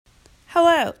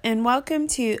Hello, and welcome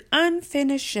to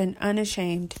Unfinished and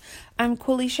Unashamed. I'm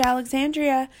Qualisha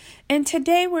Alexandria, and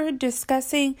today we're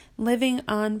discussing living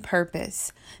on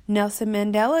purpose. Nelson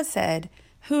Mandela said,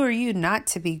 "Who are you not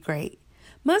to be great?"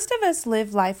 Most of us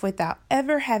live life without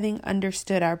ever having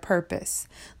understood our purpose.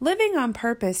 Living on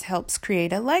purpose helps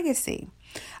create a legacy.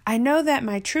 I know that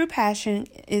my true passion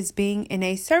is being in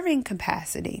a serving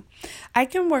capacity. I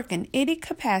can work in any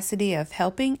capacity of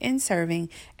helping and serving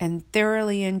and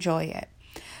thoroughly enjoy it.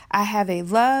 I have a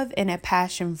love and a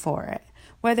passion for it.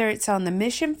 Whether it's on the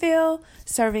mission field,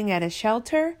 serving at a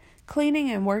shelter, cleaning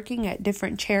and working at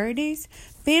different charities,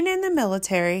 being in the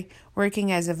military, working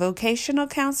as a vocational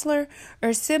counselor,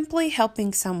 or simply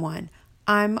helping someone,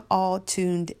 I'm all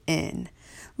tuned in.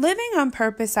 Living on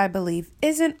purpose, I believe,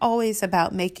 isn't always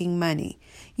about making money.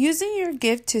 Using your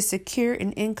gift to secure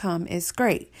an income is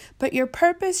great, but your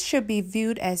purpose should be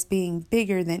viewed as being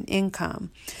bigger than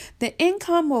income. The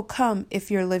income will come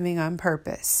if you're living on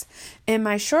purpose. In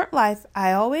my short life,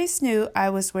 I always knew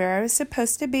I was where I was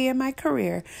supposed to be in my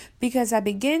career because I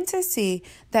began to see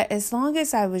that as long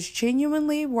as I was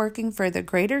genuinely working for the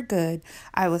greater good,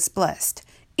 I was blessed,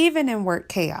 even in work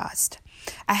chaos.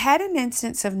 I had an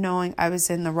instance of knowing I was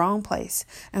in the wrong place,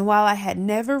 and while I had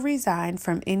never resigned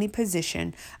from any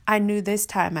position, I knew this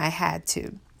time I had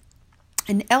to.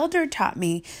 An elder taught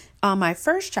me on my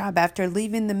first job after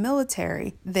leaving the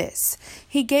military this.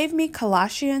 He gave me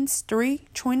Colossians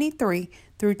 3:23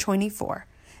 through 24.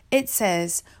 It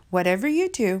says, "Whatever you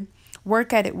do,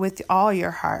 work at it with all your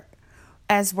heart,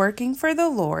 as working for the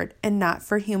Lord and not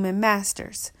for human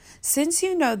masters, since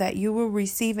you know that you will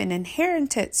receive an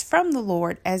inheritance from the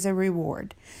Lord as a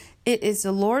reward. It is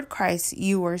the Lord Christ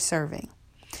you are serving."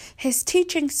 His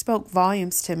teaching spoke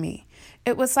volumes to me.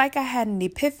 It was like I had an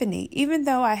epiphany, even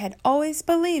though I had always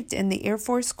believed in the Air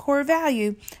Force core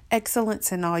value,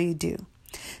 excellence in all you do.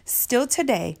 Still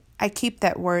today, I keep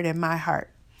that word in my heart.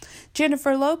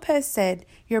 Jennifer Lopez said,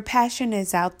 "Your passion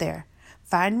is out there.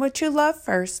 Find what you love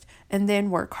first and then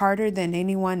work harder than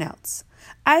anyone else."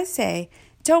 I say,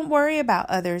 don't worry about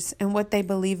others and what they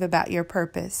believe about your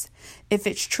purpose. If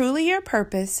it's truly your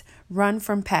purpose, run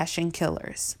from passion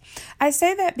killers. I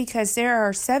say that because there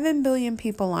are 7 billion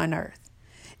people on earth.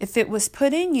 If it was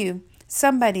put in you,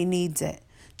 somebody needs it.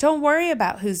 Don't worry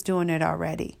about who's doing it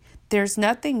already. There's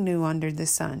nothing new under the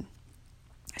sun.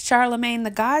 Charlemagne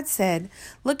the God said,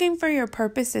 "Looking for your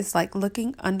purpose is like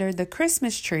looking under the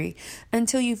Christmas tree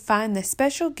until you find the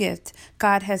special gift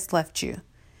God has left you."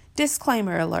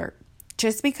 Disclaimer alert.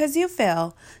 Just because you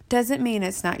fail doesn't mean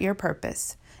it's not your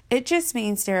purpose. It just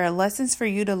means there are lessons for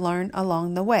you to learn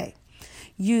along the way.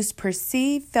 Use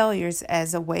perceived failures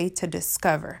as a way to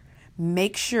discover.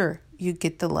 Make sure you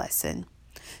get the lesson.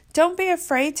 Don't be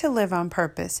afraid to live on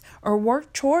purpose or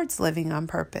work towards living on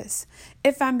purpose.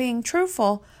 If I'm being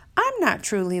truthful, I'm not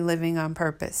truly living on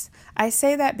purpose. I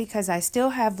say that because I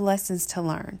still have lessons to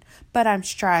learn, but I'm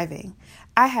striving.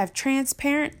 I have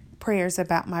transparent prayers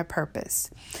about my purpose.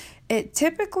 It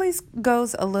typically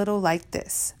goes a little like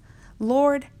this.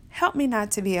 Lord, help me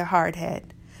not to be a hard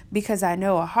head, because I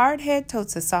know a hard head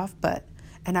totes a soft butt,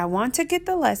 and I want to get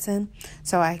the lesson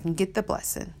so I can get the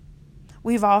blessing.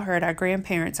 We've all heard our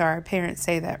grandparents or our parents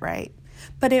say that, right?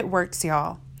 But it works,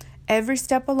 y'all. Every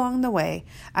step along the way,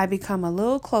 I become a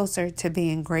little closer to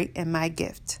being great in my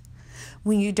gift.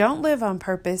 When you don't live on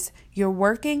purpose, you're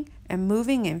working and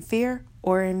moving in fear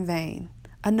or in vain.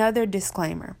 Another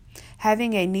disclaimer.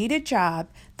 Having a needed job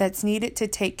that's needed to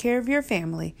take care of your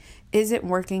family isn't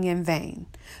working in vain.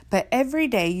 But every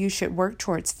day you should work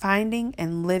towards finding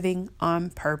and living on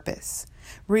purpose.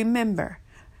 Remember,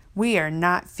 we are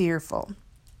not fearful.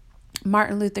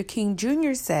 Martin Luther King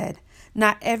Jr. said,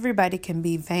 "Not everybody can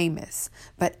be famous,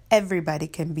 but everybody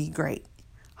can be great."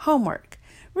 Homework.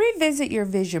 Revisit your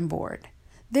vision board.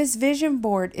 This vision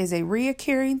board is a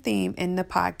reoccurring theme in the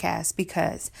podcast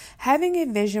because having a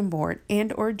vision board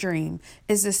and or dream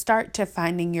is the start to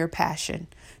finding your passion.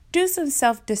 Do some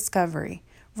self-discovery.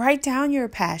 Write down your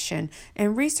passion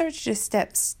and research the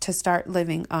steps to start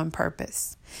living on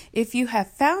purpose. If you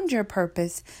have found your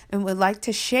purpose and would like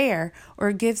to share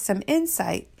or give some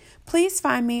insight, please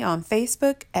find me on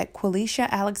Facebook at Qualisha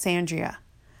Alexandria.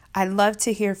 I'd love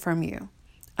to hear from you.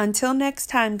 Until next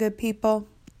time, good people.